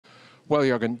Well,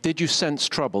 Jurgen, did you sense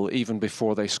trouble even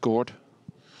before they scored?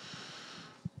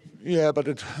 Yeah, but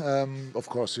of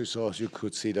course you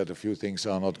could see that a few things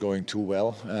are not going too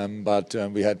well. But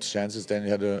we had chances. Then we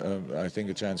had I think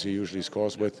a chance he usually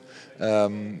scores with.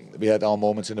 We had our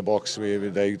moments in the box.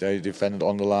 They defended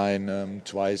on the line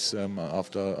twice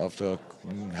after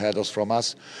headers from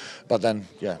us. But then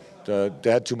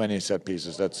they had too many set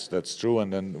pieces. That's true.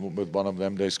 And then with one of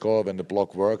them they score when the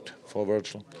block worked for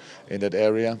Virgil in that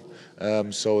area.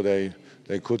 So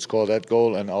they could score that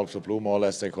goal, and out of the blue, more or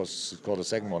less, they could score the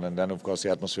second one. And then, of course, the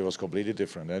atmosphere was completely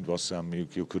different. It was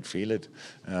you could feel it.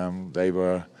 They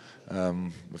were,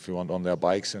 if you want, on their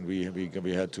bikes, and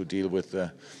we had to deal with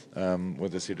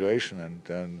the situation.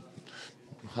 And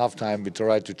halftime, we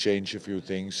tried to change a few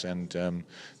things and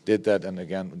did that. And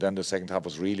again, then the second half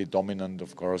was really dominant,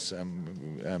 of course.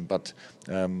 But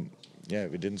yeah,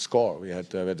 we didn't score. We had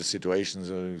the situations,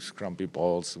 scrumpy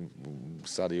balls,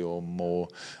 Sadio, Mo,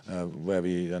 where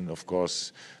we then, of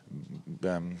course,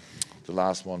 the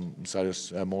last one,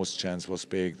 Sadio's most chance was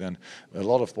big. Then a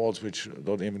lot of balls which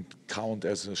don't even count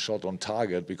as a shot on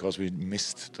target because we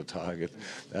missed the target.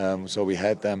 So we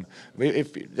had them.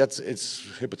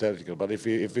 It's hypothetical, but if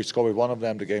we score with one of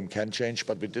them, the game can change.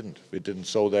 But we didn't.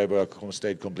 So they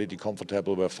stayed completely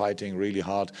comfortable. Were fighting really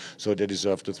hard. So they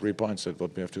deserved the 3 points. That's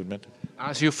what we have to admit.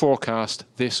 As you forecast,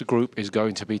 this group is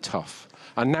going to be tough.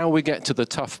 And now we get to the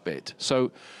tough bit.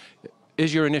 So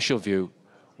is your initial view,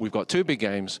 we've got 2 big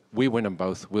games, we win them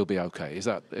both, we'll be okay? Is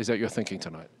that your thinking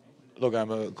tonight? Look,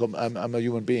 I'm a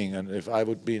human being, and if I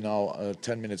would be now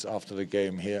 10 minutes after the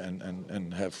game here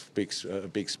and have a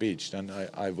big speech, then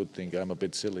I would think I'm a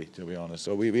bit silly, to be honest.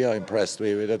 So we are impressed.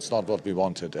 That's not what we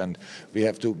wanted, and we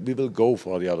will go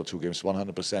for the other 2 games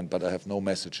 100%. But I have no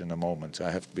message in the moment.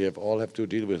 We all have to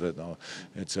deal with it now.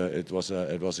 It was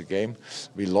a game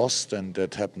we lost, and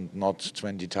that happened not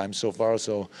 20 times so far.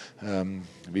 So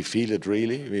we feel it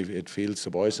really. It feels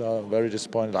the boys are very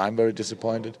disappointed. I'm very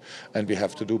disappointed, and we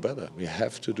have to do better. We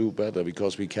have to do better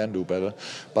because we can do better.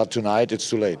 But tonight it's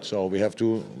too late. So we have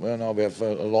to. Well, now we have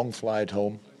a long flight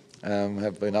home.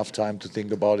 Have enough time to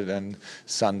think about it. And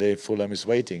Sunday Fulham is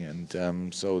waiting,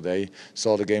 and so they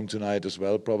saw the game tonight as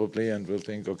well probably, and will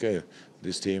think, okay,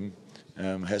 this team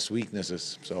has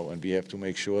weaknesses. So and we have to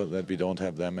make sure that we don't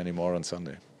have them anymore on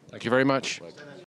Sunday. Thank you very much.